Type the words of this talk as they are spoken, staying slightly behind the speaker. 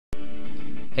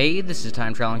Hey, this is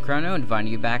Time Traveling Chrono, inviting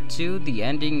you back to the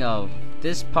ending of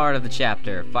this part of the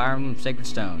chapter, Fire Emblem Sacred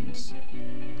Stones.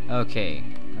 Okay,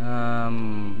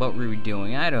 what were we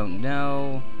doing? I don't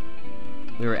know.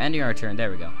 We were ending our turn.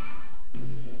 There we go.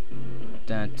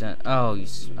 Dun, dun. Oh,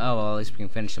 well, at least we can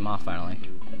finish him off finally.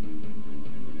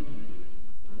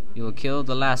 You will kill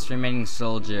the last remaining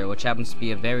soldier, which happens to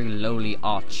be a very lowly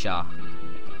archer.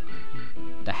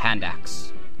 The hand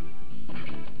axe.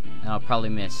 And I'll probably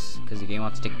miss, because the game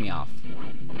wants to tick me off.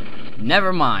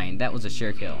 Never mind, that was a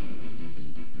sure kill.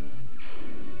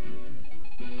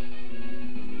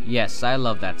 Yes, I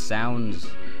love that sound.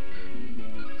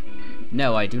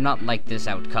 No, I do not like this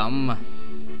outcome.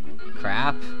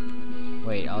 Crap.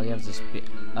 Wait, all you have is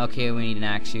a okay, we need an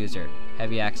axe user.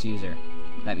 Heavy axe user.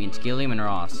 That means Gilliam and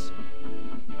Ross.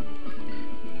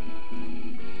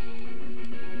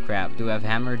 Crap, do we have a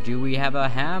hammer? Do we have a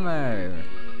hammer?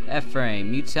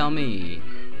 Ephraim, you tell me.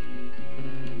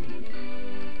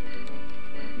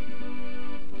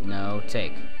 No,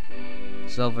 take.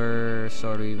 Silver,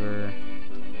 Sword Weaver.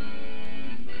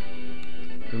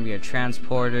 We're gonna be a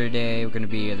transporter today. We're gonna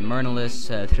be the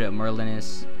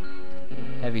Merlinus.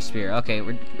 Heavy spear. Okay,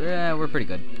 we're pretty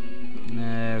good.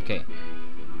 Okay.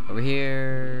 Over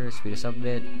here, speed us up a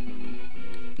bit.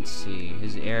 Let's see.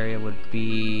 His area would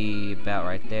be about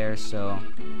right there, so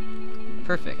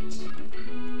perfect.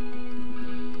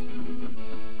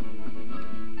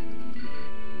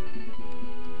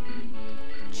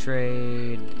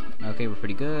 Trade. Okay, we're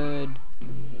pretty good.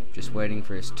 Just waiting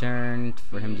for his turn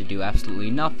for him to do absolutely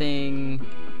nothing.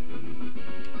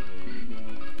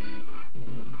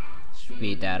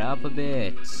 Speed that up a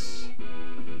bit.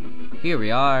 Here we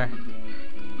are.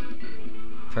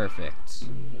 Perfect.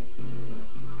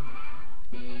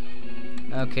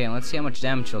 Okay, let's see how much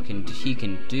damage he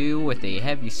can do with a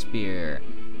heavy spear.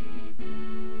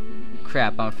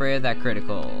 Crap, I'm afraid of that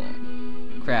critical.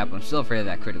 Crap, I'm still afraid of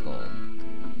that critical.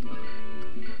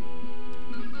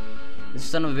 This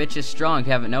son of a bitch is strong, if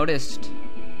you haven't noticed.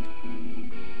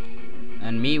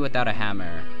 And me without a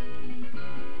hammer.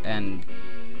 And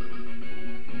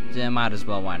might as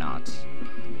well, why not?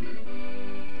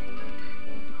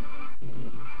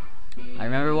 I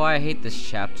remember why I hate this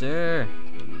chapter.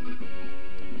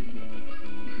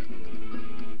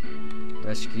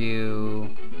 Rescue.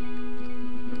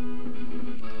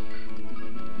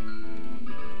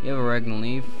 You have a Regnal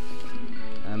Leaf.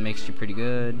 That makes you pretty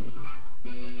good.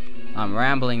 I'm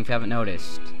rambling if you haven't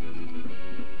noticed.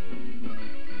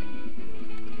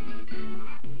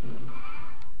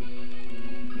 We're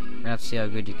gonna have to see how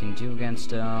good you can do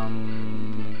against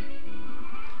him.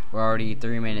 We're already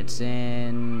 3 minutes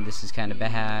in. This is kind of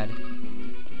bad.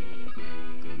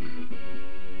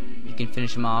 You can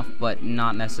finish him off, but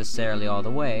not necessarily all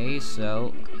the way,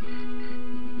 so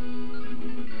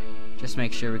just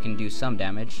make sure we can do some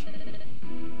damage.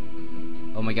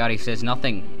 Oh my god, he says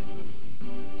nothing.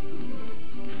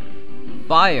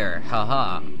 Fire!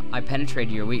 Haha. I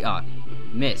penetrated your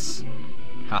miss.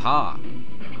 Haha.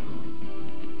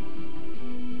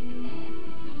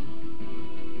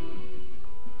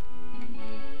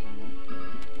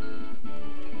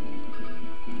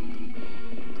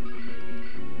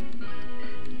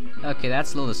 Okay,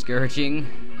 that's a little discouraging.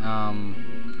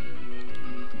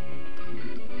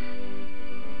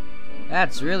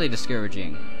 That's really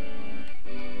discouraging.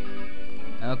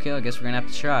 Okay, I guess we're gonna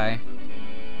have to try.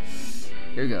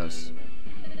 Here goes.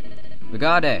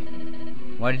 Vigade!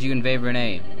 Why did you invade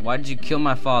Renee? Why did you kill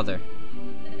my father?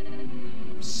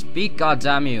 Speak,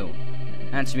 goddamn you!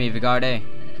 Answer me, Vigade.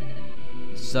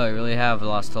 So, you really have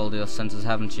lost all your senses,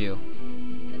 haven't you?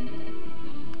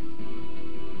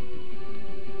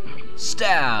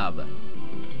 Stab!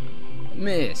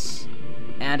 Miss!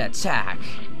 And attack!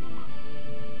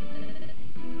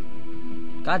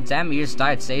 God damn it, you just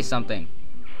died, say something.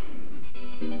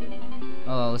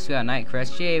 Oh, let's go at Night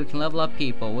Crest. Yay, we can level up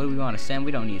people. What do we want to send?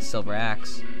 We don't need Silver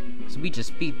Axe. So we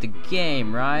just beat the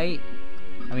game, right?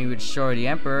 I mean, we destroyed the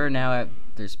Emperor, now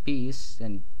there's peace,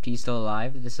 and he's still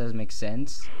alive. This doesn't make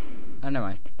sense. Oh, never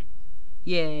mind.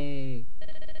 Yay!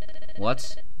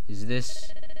 What? Is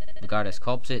this Vigarde's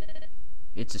culprit?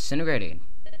 It's disintegrating.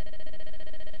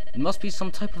 It must be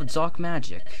some type of dark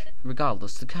magic.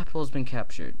 Regardless, the capital has been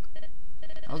captured.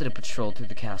 I'll lead a patrol through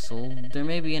the castle. There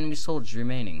may be enemy soldiers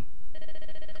remaining.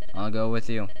 I'll go with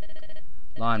you.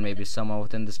 Lon may be somewhere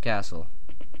within this castle.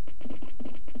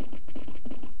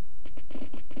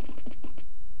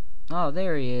 Oh,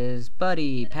 there he is.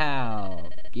 Buddy, pal.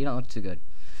 You don't look too good.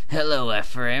 Hello,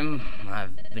 Ephraim.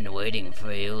 I've been waiting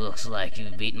for you. Looks like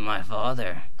you've beaten my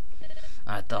father.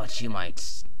 I thought you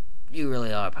might... You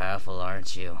really are powerful,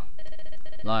 aren't you?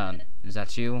 Lion, is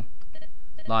that you?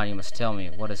 Lion, you must tell me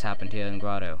what has happened here in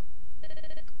Grotto.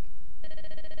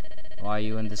 Why are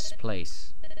you in this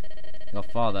place? Your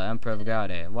father, Emperor of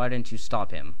Gaude, why didn't you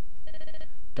stop him?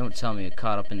 Don't tell me you're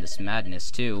caught up in this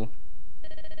madness, too.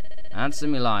 Answer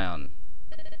me, Lion.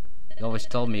 You always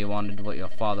told me you wanted what your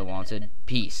father wanted.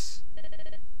 Peace.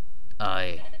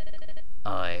 Let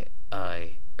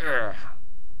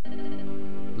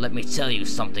me tell you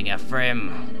something,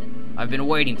 Ephraim. I've been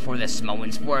waiting for this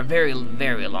moment for a very,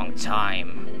 very long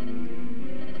time.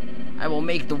 I will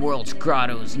make the world's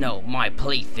grottos know my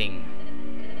plaything.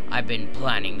 I've been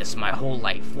planning this my whole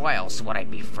life. Why else would I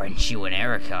befriend you and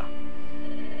Erica?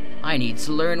 I need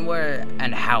to learn where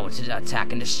and how to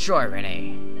attack and destroy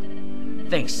Renee.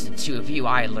 Thanks to the two of you,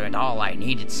 I learned all I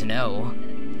needed to know.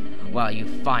 While you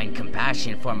find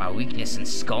compassion for my weakness and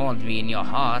scorned me in your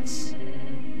hearts.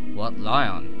 What,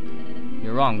 Lion?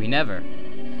 You're wrong, we never.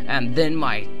 And then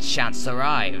my chance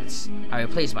arrived. I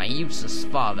replaced my useless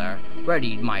father,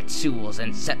 readied my tools,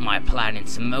 and set my plan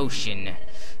into motion.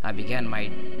 I began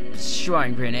my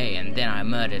destroying Renee, and then I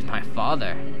murdered my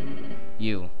father.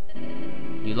 You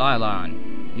lie,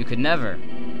 Lion. You could never.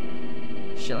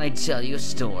 Shall I tell you a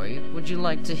story? Would you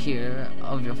like to hear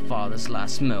of your father's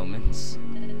last moments?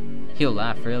 He'll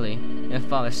laugh, really. Your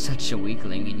father's such a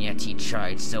weakling, And yet he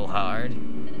tried so hard.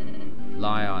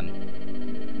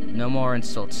 Lion, no more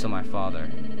insults to my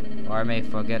father, or I may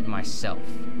forget myself.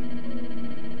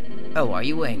 Oh, are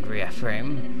you angry,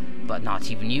 Ephraim? But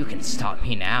not even you can stop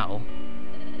me now.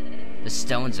 The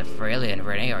stones of Freya and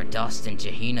Renee are dust, and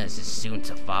Gehenna's is soon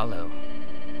to follow.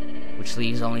 Which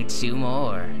leaves only two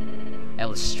more.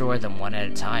 I'll destroy them one at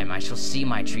a time. I shall see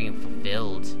my dream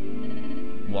fulfilled.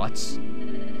 What?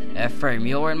 Ephraim,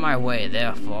 you're in my way,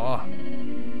 therefore.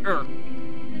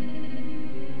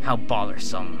 How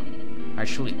bothersome. I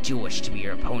truly do wish to be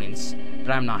your opponents,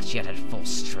 but I'm not yet at full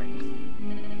strength.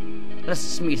 Let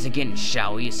us meet again,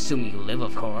 shall we? Assuming you live,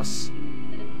 of course.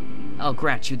 I'll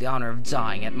grant you the honor of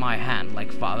dying at my hand,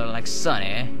 like father, like son,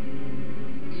 eh?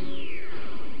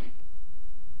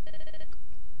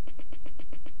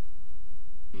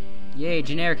 Yay,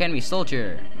 generic enemy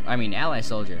soldier. Ally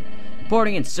soldier.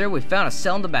 Reporting in, sir, we found a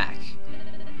cell in the back.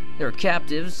 There are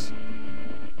captives.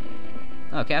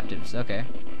 Oh, captives, okay.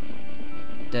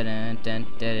 Dun dun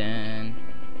dun.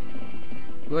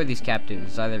 Who are these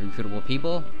captives? Are they recruitable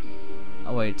people?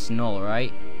 Oh wait, it's Null,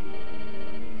 right?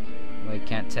 Wait,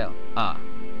 can't tell. Ah.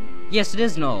 Yes, it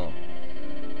is Null!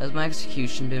 Has my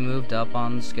execution been moved up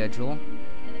on the schedule?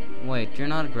 Wait, you're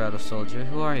not a Grotto soldier.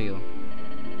 Who are you?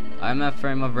 I'm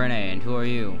Ephraim of Renee, and who are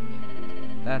you?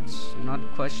 That's not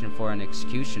a question for an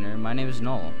executioner. My name is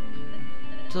Null.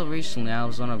 Until recently, I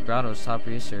was one of Grotto's top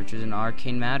researchers in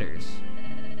arcane matters.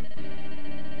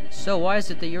 So why is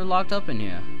it that you're locked up in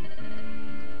here?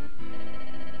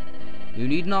 You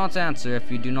need not answer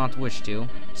if you do not wish to.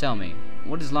 Tell me,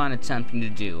 what is Lion attempting to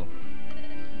do?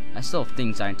 I still have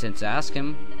things I intend to ask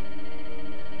him.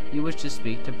 You wish to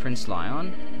speak to Prince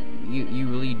Lion? You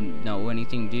really know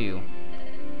anything, do you?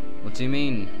 What do you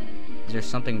mean? Is there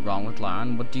something wrong with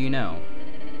Lion? What do you know?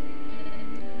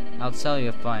 I'll tell you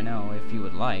if I know, if you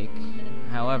would like.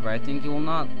 However, I think you will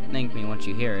not thank me once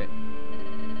you hear it.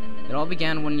 It all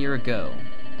began 1 year ago.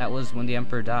 That was when the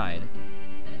Emperor died.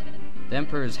 The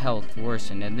Emperor's health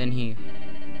worsened, and then he...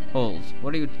 Hold,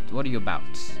 what are you about?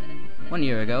 1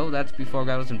 year ago, that's before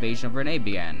Grotto's invasion of Renee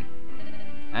began.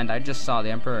 And I just saw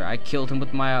the Emperor. I killed him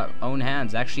with my own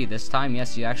hands. Actually, this time,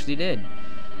 yes, you actually did.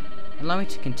 Allow me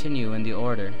to continue in the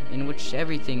order in which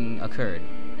everything occurred.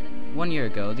 1 year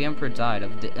ago, the Emperor died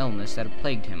of the illness that had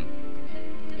plagued him.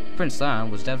 Prince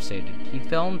Lion was devastated. He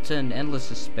fell into an endless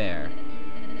despair.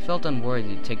 He felt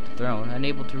unworthy to take the throne,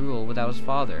 unable to rule without his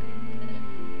father.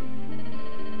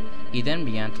 He then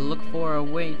began to look for a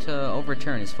way to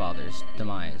overturn his father's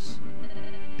demise.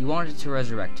 He wanted to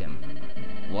resurrect him.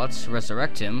 What?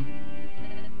 Resurrect him?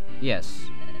 Yes.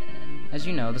 As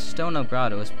you know, the Stone of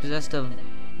Grotto is possessed of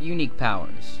unique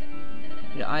powers.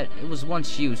 It was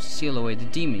once used to seal away the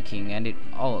Demon King, and it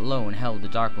all alone held the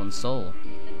Dark One's soul.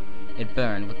 It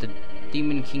burned with the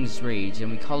Demon King's rage,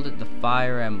 and we called it the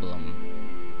Fire Emblem.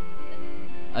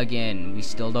 Again, we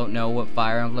still don't know what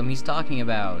Fire Emblem he's talking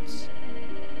about.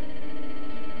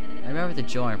 I remember the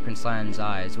joy in Prince Lion's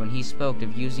eyes when he spoke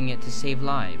of using it to save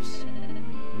lives.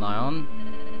 Lion?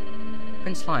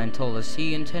 Prince Lion told us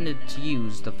he intended to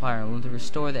use the Fire Emblem to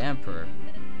restore the Emperor.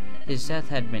 His death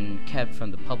had been kept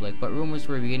from the public, but rumors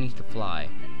were beginning to fly.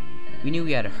 We knew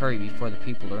we had to hurry before the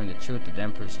people learned the truth of the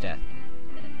Emperor's death.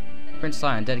 Prince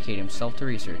Lion dedicated himself to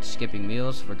research, skipping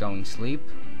meals, foregoing sleep.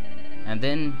 And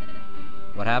then...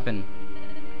 what happened?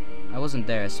 I wasn't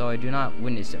there, so I do not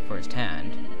witness it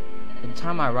firsthand. By the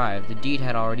time I arrived, the deed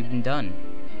had already been done.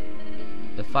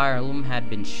 The fire emblem had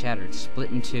been shattered,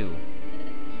 split in two.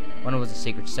 One was a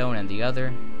sacred stone and the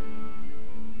other...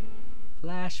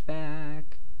 Flashback.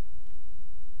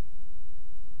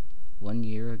 1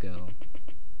 year ago.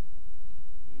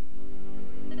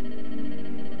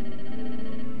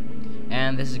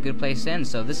 And this is a good place to end.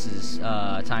 So this is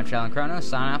Time Traveling Chrono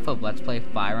sign off of Let's Play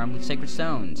Fire Emblem Sacred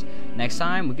Stones. Next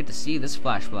time we get to see this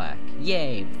Flashback.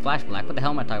 Yay! Flashback. What the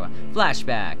hell am I talking about?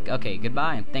 Flashback. Okay,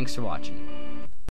 goodbye and thanks for watching.